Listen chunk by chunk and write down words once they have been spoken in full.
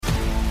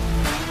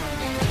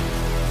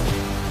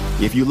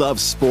If you love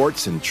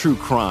sports and true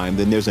crime,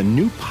 then there's a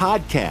new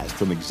podcast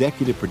from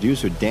executive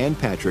producer Dan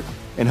Patrick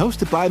and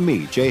hosted by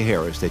me, Jay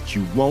Harris, that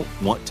you won't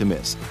want to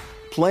miss.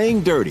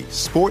 Playing Dirty: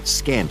 Sports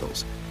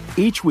Scandals.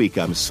 Each week,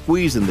 I'm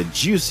squeezing the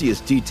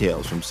juiciest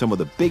details from some of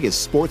the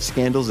biggest sports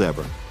scandals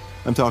ever.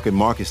 I'm talking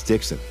Marcus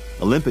Dixon,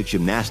 Olympic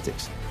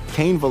gymnastics,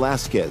 Cain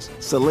Velasquez,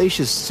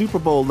 salacious Super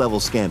Bowl-level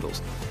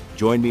scandals.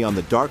 Join me on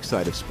the dark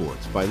side of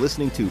sports by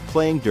listening to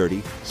Playing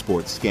Dirty: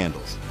 Sports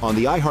Scandals on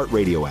the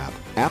iHeartRadio app,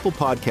 Apple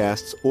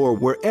Podcasts, or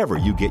wherever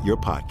you get your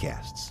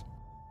podcasts.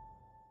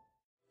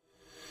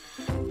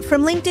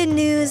 From LinkedIn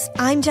News,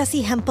 I'm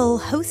Jessie Hempel,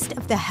 host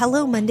of the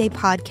Hello Monday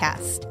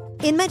podcast.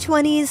 In my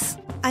 20s,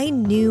 I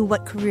knew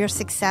what career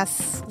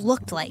success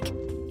looked like.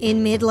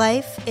 In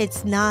midlife,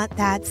 it's not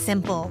that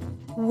simple.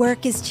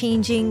 Work is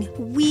changing,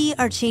 we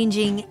are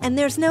changing, and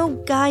there's no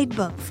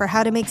guidebook for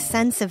how to make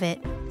sense of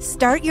it.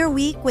 Start your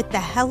week with the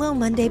Hello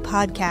Monday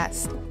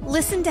podcast.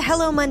 Listen to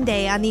Hello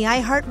Monday on the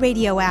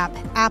iHeartRadio app,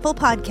 Apple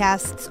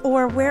Podcasts,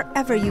 or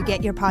wherever you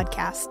get your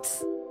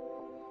podcasts.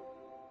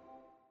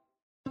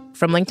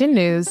 From LinkedIn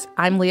News,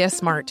 I'm Leah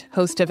Smart,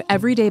 host of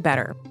Everyday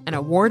Better, an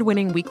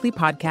award-winning weekly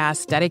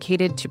podcast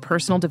dedicated to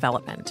personal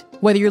development.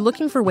 Whether you're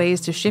looking for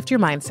ways to shift your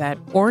mindset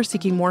or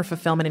seeking more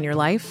fulfillment in your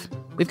life,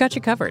 we've got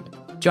you covered.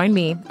 Join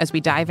me as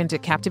we dive into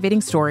captivating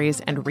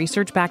stories and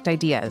research-backed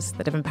ideas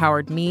that have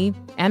empowered me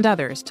and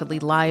others to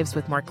lead lives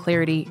with more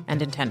clarity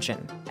and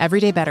intention.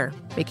 Everyday Better,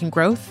 making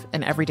growth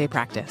an everyday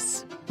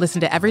practice. Listen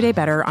to Everyday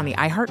Better on the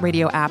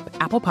iHeartRadio app,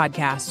 Apple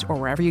Podcasts, or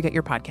wherever you get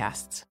your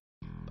podcasts.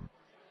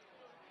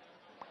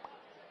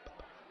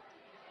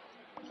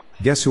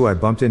 Guess who I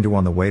bumped into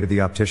on the way to the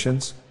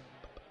opticians?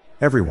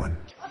 Everyone.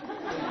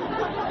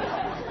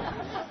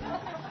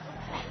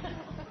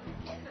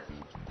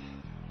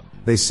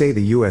 They say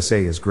the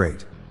USA is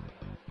great.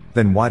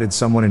 Then why did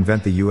someone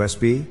invent the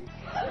USB?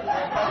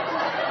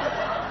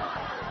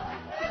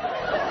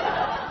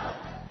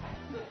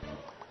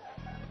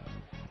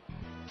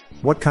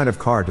 What kind of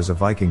car does a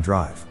Viking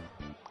drive?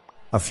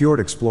 A Fjord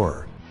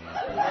Explorer.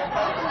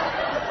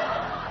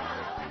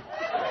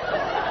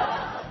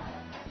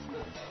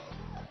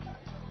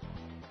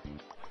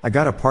 I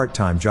got a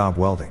part-time job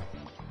welding.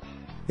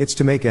 It's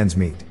to make ends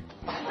meet.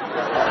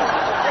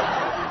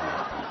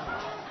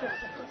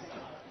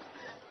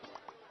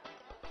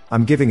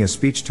 I'm giving a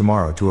speech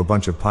tomorrow to a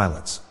bunch of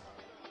pilots.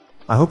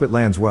 I hope it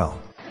lands well.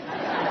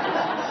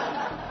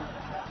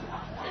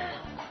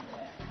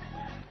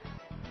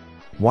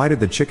 Why did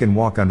the chicken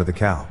walk under the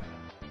cow?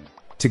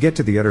 To get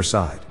to the other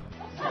side.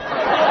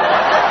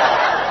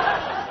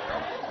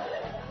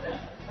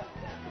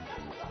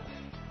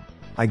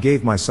 I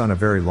gave my son a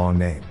very long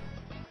name.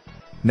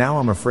 Now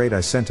I'm afraid I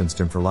sentenced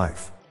him for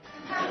life.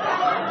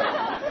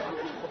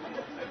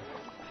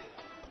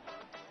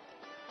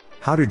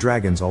 How do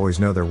dragons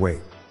always know their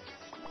weight?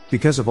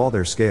 Because of all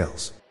their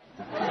scales.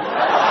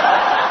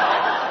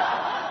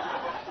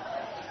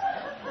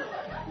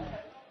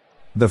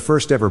 The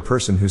first ever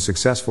person who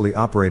successfully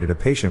operated a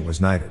patient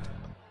was knighted.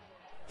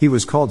 He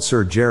was called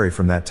Sir Jerry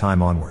from that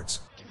time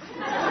onwards.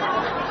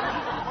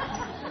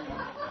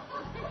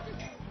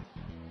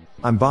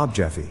 I'm Bob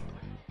Jeffy.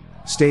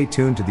 Stay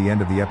tuned to the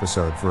end of the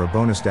episode for a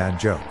bonus dad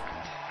joke.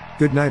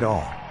 Good night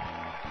all.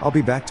 I'll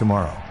be back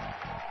tomorrow.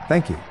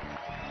 Thank you.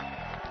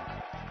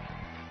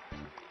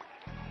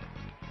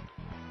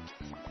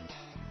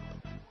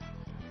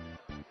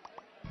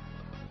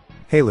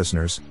 Hey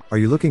listeners, are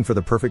you looking for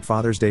the perfect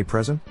Father's Day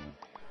present?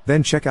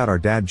 Then check out our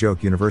Dad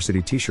Joke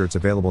University t-shirts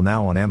available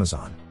now on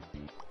Amazon.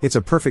 It's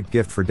a perfect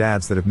gift for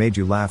dads that have made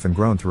you laugh and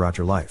grown throughout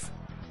your life.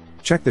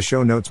 Check the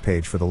show notes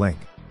page for the link.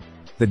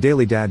 The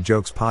Daily Dad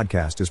Jokes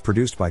podcast is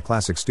produced by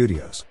Classic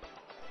Studios.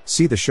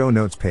 See the show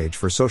notes page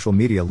for social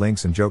media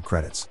links and joke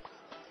credits.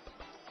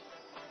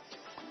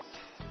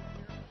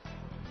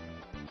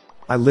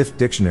 I lift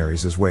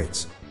dictionaries as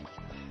weights.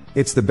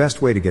 It's the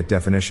best way to get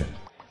definition.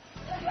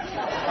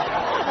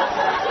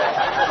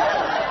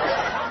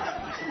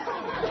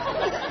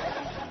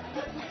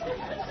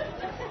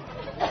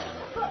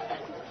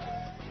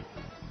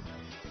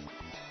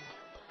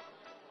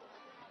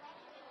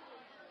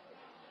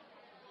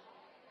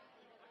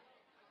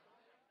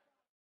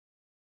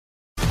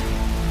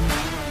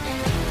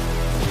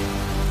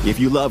 If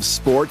you love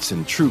sports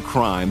and true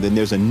crime, then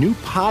there's a new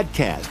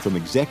podcast from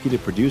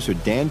executive producer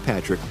Dan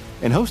Patrick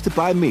and hosted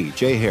by me,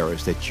 Jay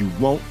Harris, that you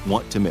won't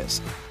want to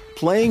miss.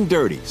 Playing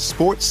Dirty: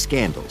 Sports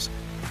Scandals.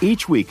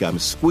 Each week, I'm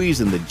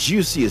squeezing the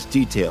juiciest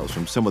details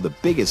from some of the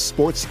biggest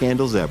sports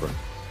scandals ever.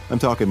 I'm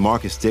talking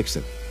Marcus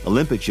Dixon,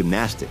 Olympic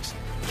gymnastics,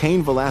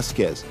 Cain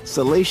Velasquez,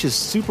 salacious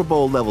Super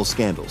Bowl-level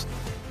scandals.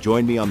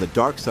 Join me on the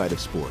dark side of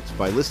sports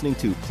by listening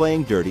to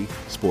Playing Dirty: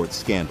 Sports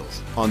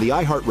Scandals on the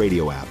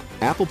iHeartRadio app,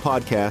 Apple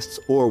Podcasts,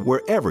 or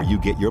wherever you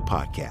get your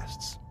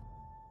podcasts.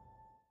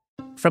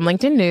 From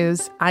LinkedIn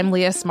News, I'm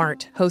Leah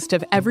Smart, host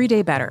of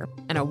Everyday Better,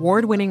 an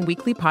award-winning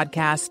weekly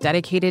podcast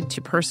dedicated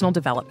to personal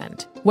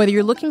development. Whether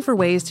you're looking for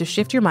ways to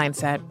shift your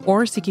mindset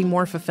or seeking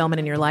more fulfillment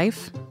in your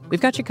life,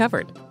 we've got you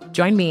covered.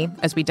 Join me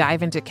as we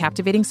dive into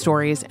captivating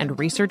stories and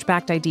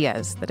research-backed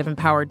ideas that have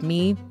empowered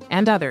me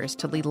and others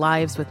to lead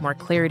lives with more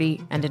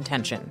clarity and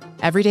intention.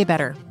 Everyday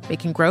Better,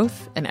 making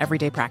growth an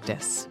everyday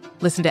practice.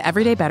 Listen to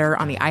Everyday Better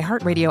on the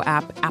iHeartRadio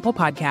app, Apple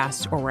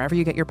Podcasts, or wherever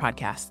you get your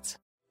podcasts.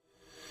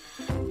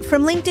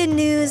 From LinkedIn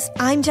News,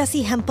 I'm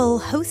Jessie Hempel,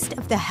 host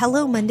of the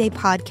Hello Monday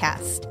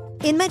podcast.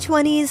 In my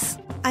 20s,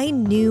 I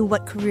knew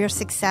what career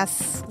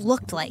success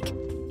looked like.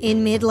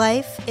 In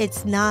midlife,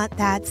 it's not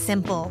that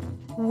simple.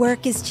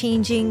 Work is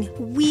changing,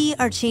 we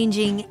are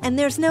changing, and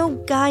there's no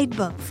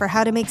guidebook for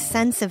how to make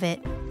sense of it.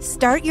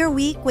 Start your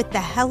week with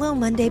the Hello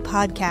Monday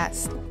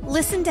podcast.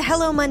 Listen to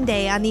Hello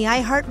Monday on the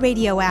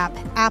iHeartRadio app,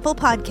 Apple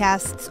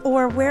Podcasts,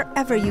 or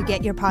wherever you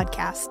get your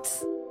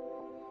podcasts.